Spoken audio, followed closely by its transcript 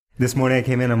This morning I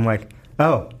came in, I'm like,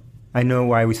 oh, I know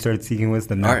why we started Seeking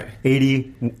Wisdom. All right.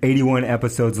 81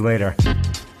 episodes later.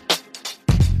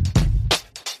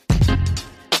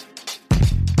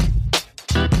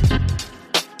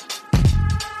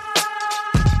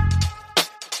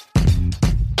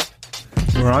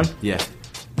 We're on? Yeah.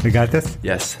 We got this?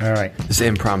 Yes. All right. This is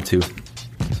impromptu.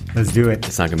 Let's do it.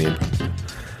 It's not going to be impromptu.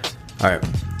 All right.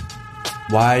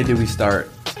 Why did we start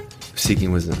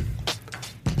Seeking Wisdom?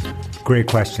 Great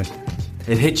question.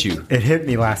 It hit you. It hit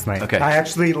me last night. Okay.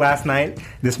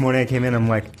 This morning I came in, I'm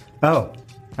like, oh,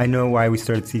 I know why we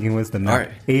started Seeking Wisdom. Now, All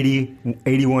right.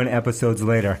 81 episodes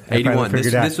later. 81.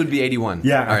 This would be 81.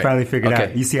 Yeah, All I right. finally figured Okay.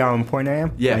 out. You see how important I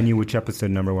am? Yeah. I knew which episode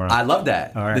number we're on. I love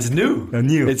that. All right. It's new.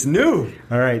 New. It's new.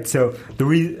 All right. So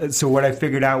so what I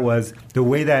figured out was the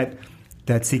way that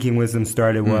Seeking Wisdom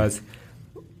started was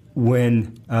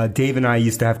when Dave and I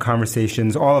used to have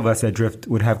conversations. All of us at Drift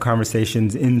would have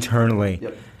conversations internally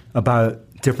about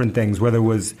different things, whether it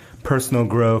was personal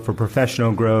growth or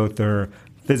professional growth or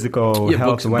physical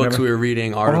health, books we were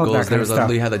reading, articles.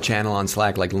 We had a channel on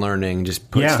Slack, like learning,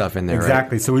 just put stuff in there.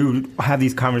 Exactly. Right? So we would have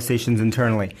these conversations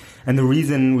internally. And the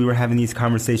reason we were having these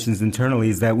conversations internally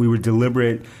is that we were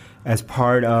deliberate as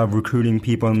part of recruiting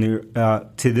people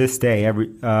to this day,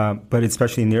 but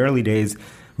especially in the early days,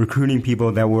 recruiting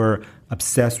people that were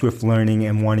obsessed with learning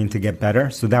and wanting to get better.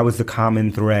 So that was the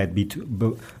common thread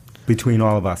between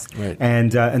all of us. Right.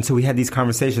 And so we had these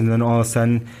conversations, and then all of a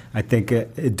sudden, I think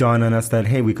it dawned on us that,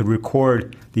 hey, we could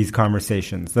record these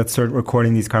conversations. Let's start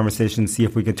recording these conversations, see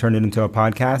if we could turn it into a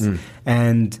podcast.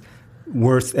 And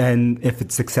if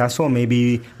it's successful,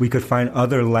 maybe we could find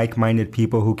other like-minded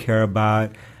people who care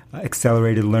about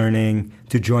accelerated learning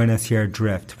to join us here at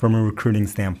Drift from a recruiting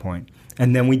standpoint.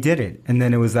 And then we did it. And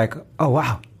then it was like, oh,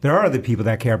 wow, there are other people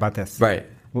that care about this. Right.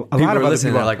 Well, people are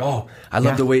listening. They're like, "Oh, I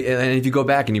love the way." And if you go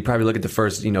back and you probably look at the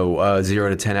first, 0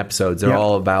 to 10 episodes, they're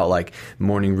all about like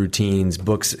morning routines,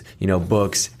 books,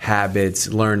 habits,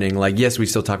 learning. Like, yes, we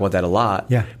still talk about that a lot.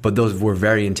 Yeah. But those were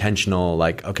very intentional.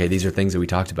 Like, okay, these are things that we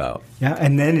talked about. Yeah.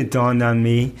 And then it dawned on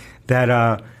me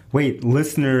that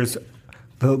listeners,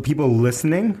 the people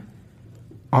listening,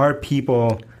 are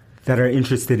people that are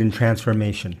interested in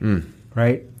transformation,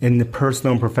 right? In the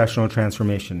personal and professional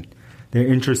transformation. They're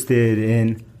interested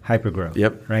in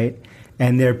hypergrowth, right?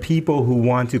 And they're people who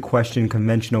want to question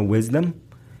conventional wisdom.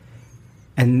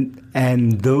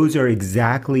 And those are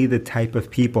exactly the type of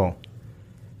people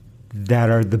that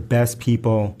are the best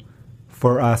people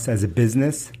for us as a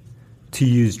business to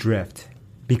use Drift.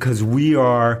 Because we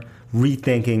are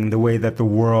rethinking the way that the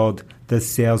world does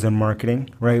sales and marketing,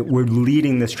 right? We're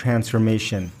leading this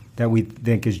transformation that we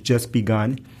think has just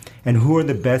begun. And who are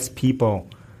the best people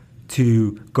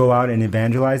to go out and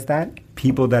evangelize that?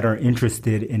 People that are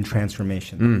interested in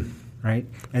transformation, right?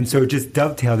 And so it just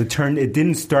dovetailed. It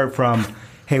didn't start from,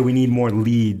 hey, we need more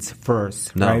leads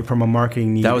first, right? From a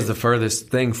marketing need. That was the furthest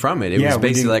thing from it. It was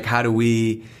basically like, how do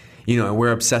we,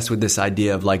 we're obsessed with this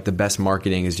idea of like the best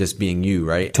marketing is just being you,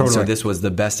 right? Totally. And so this was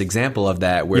the best example of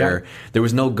that, where there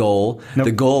was no goal. Nope.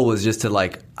 The goal was just to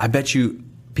like, I bet you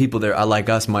people that are like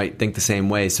us might think the same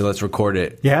way, so let's record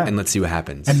it and let's see what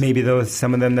happens. And maybe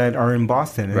some of them that are in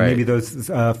Boston, and maybe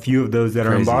those few of those that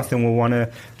are in Boston will want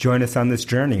to join us on this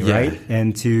journey, right?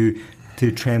 And to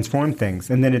transform things.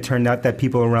 And then it turned out that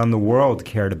people around the world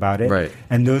cared about it, right?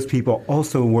 And those people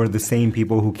also were the same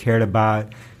people who cared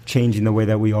about changing the way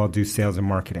that we all do sales and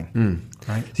marketing.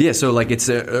 Right? Yeah, so like it's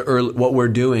what we're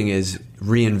doing is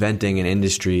reinventing an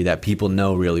industry that people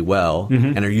know really well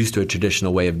and are used to a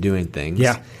traditional way of doing things.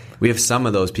 Yeah. We have some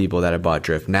of those people that have bought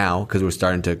Drift now because we're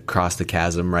starting to cross the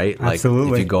chasm, right? Absolutely.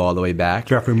 Like if you go all the way back.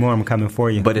 Jeffrey Moore, I'm coming for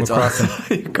you. But it's all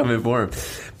coming for him.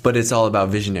 But it's all about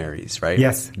visionaries, right?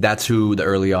 Yes. That's who the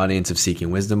early audience of Seeking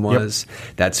Wisdom was.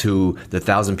 Yep. That's who the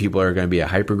 1,000 people are going to be at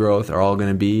Hypergrowth are all going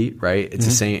to be, right? It's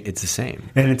the same. It's the same.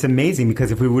 And it's amazing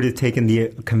because if we would have taken the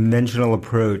conventional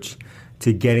approach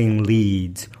to getting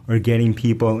leads or getting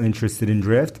people interested in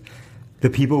Drift, the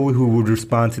people who would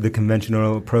respond to the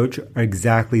conventional approach are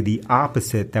exactly the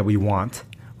opposite that we want,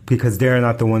 because they're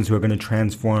not the ones who are going to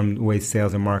transform the way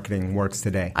sales and marketing works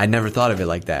today. I never thought of it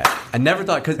like that. I never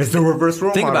thought, because it's the reverse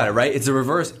role think model. About it, right? It's the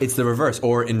reverse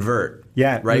or invert.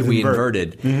 Yeah, right. We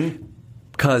inverted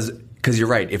because you're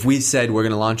right. If we said we're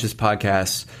going to launch this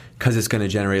podcast because it's going to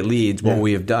generate leads, what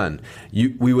we have done.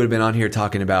 We would have been on here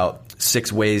talking about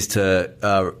 6 ways to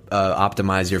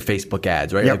optimize your Facebook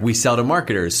ads, right? Yep. Like we sell to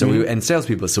marketers and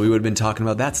salespeople, so we would have been talking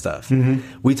about that stuff.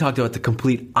 We talked about the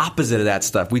complete opposite of that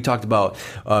stuff. We talked about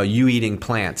you eating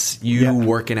plants, you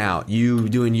working out, you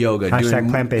doing yoga, hashtag doing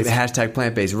plant-based. Hashtag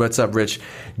plant-based. What's up, Rich?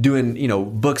 Doing,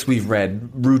 books we've read,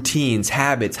 routines,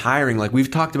 habits, hiring. Like we've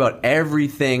talked about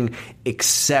everything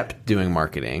except doing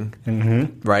marketing,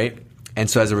 right? And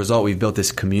so as a result, we've built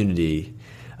this community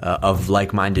of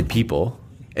like-minded people.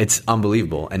 It's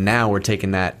unbelievable. And now we're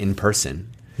taking that in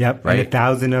person. Yep. Right? And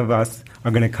 1,000 of us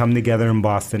are going to come together in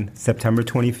Boston, September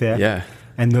 25th. Yeah.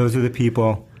 And those are the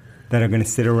people that are going to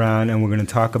sit around and we're going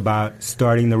to talk about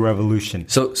starting the revolution.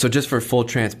 So just for full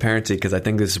transparency, because I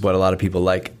think this is what a lot of people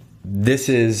like, this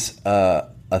is a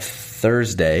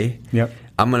Thursday. Yep.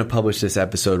 I'm going to publish this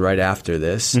episode right after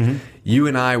this. You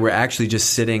and I were actually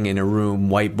just sitting in a room,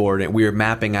 whiteboard, and we were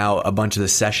mapping out a bunch of the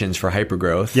sessions for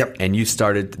Hypergrowth. Yep. And you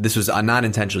started, this was not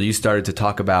intentional, you started to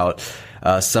talk about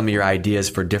some of your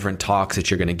ideas for different talks that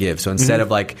you're going to give. So instead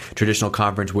of like traditional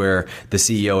conference where the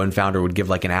CEO and founder would give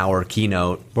like an hour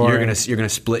keynote, you're going to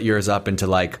split yours up into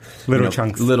like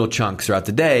little chunks throughout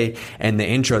the day. And the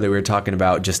intro that we were talking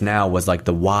about just now was like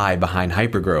the why behind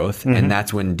Hypergrowth. And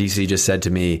that's when DC just said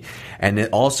to me, and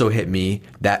it also hit me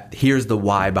that here's the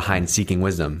why behind Seeking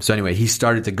Wisdom. So anyway, he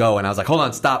started to go and I was like, hold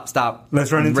on, stop.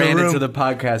 Let's run into Ran the room. into the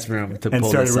podcast room to and pull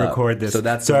started this to up. record this.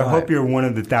 So I hope you're one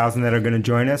of the 1,000 that are going to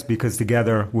join us, because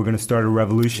together we're going to start a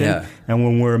revolution. Yeah. And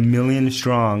when we're 1 million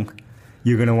strong,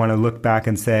 you're going to want to look back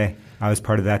and say, I was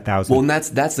part of that 1,000. Well, and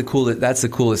that's the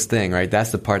coolest thing, right?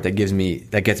 That's the part that gets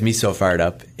me so fired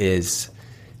up. Is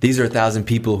these are 1,000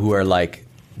 people who are like,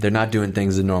 they're not doing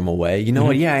things the normal way. You know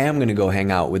what? Yeah, I am going to go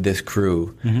hang out with this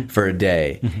crew for a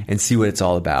day and see what it's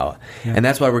all about. Yeah. And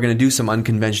that's why we're going to do some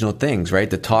unconventional things, right?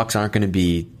 The talks aren't going to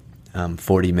be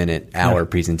 40-minute, hour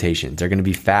presentations. They're going to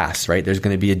be fast, right? There's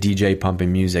going to be a DJ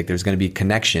pumping music. There's going to be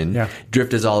connection. Yeah.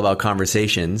 Drift is all about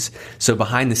conversations. So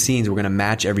behind the scenes, we're going to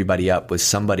match everybody up with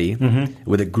somebody,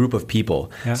 with a group of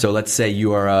people. Yeah. So let's say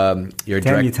you're you're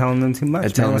telling them too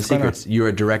much. Telling them secrets. You're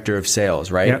a director of sales,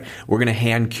 right? Yep. We're going to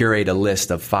hand curate a list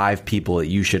of 5 people that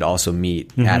you should also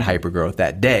meet at Hypergrowth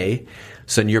that day.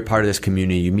 So you're part of this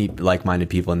community, you meet like-minded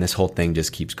people, and this whole thing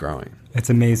just keeps growing. It's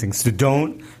amazing. So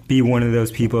don't be one of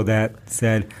those people that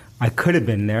said, I could have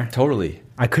been there. Totally.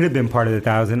 I could have been part of the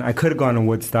 1,000. I could have gone to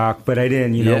Woodstock, but I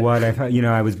didn't. You know what?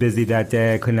 I was busy that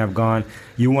day. I couldn't have gone.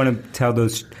 You want to tell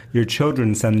your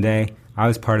children someday, I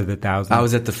was part of the 1,000. I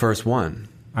was at the first one.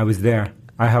 I was there.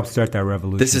 I helped start that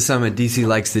revolution. This is something DC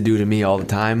likes to do to me all the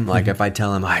time. Like if I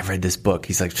tell him, I read this book,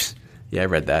 he's like, yeah, I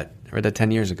read that. I read that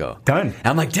 10 years ago. Done. And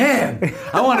I'm like, damn,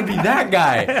 I want to be that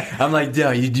guy. I'm like,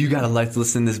 yeah, you got to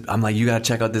listen to this. I'm like, you got to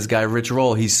check out this guy, Rich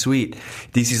Roll. He's sweet.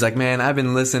 DC's like, man, I've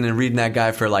been listening and reading that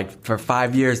guy for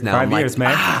 5 years now. 5 years,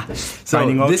 man.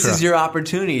 So this is your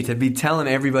opportunity to be telling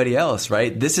everybody else,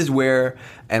 right? This is where,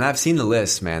 and I've seen the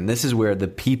list, man. This is where the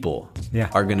people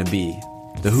are going to be.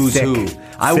 The who's who.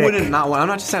 I wouldn't not want.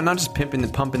 I'm not just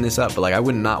pumping this up, but like I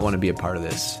would not want to be a part of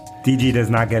this. DG does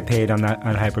not get paid on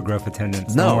Hypergrowth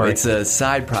attendance. No, it's a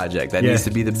side project that needs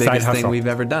to be the biggest thing we've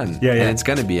ever done. Yeah, and it's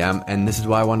going to be. And this is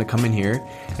why I want to come in here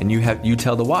and you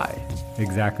tell the why.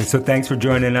 Exactly. So thanks for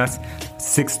joining us.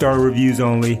 6-star reviews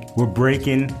only. We're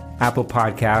breaking Apple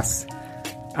Podcasts.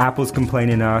 Apple's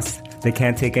complaining to us. They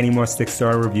can't take any more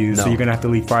 6-star reviews, so you're going to have to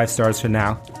leave 5 stars for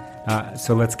now.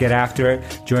 So let's get after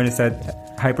it. Join us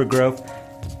at Hypergrowth.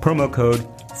 Promo code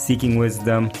Seeking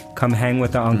Wisdom. Come hang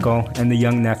with the uncle and the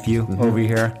young nephew over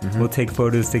here. We'll take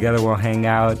photos together. We'll hang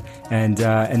out, and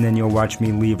then you'll watch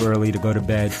me leave early to go to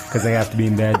bed because I have to be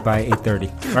in bed by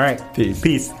 8:30. All right.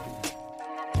 Peace.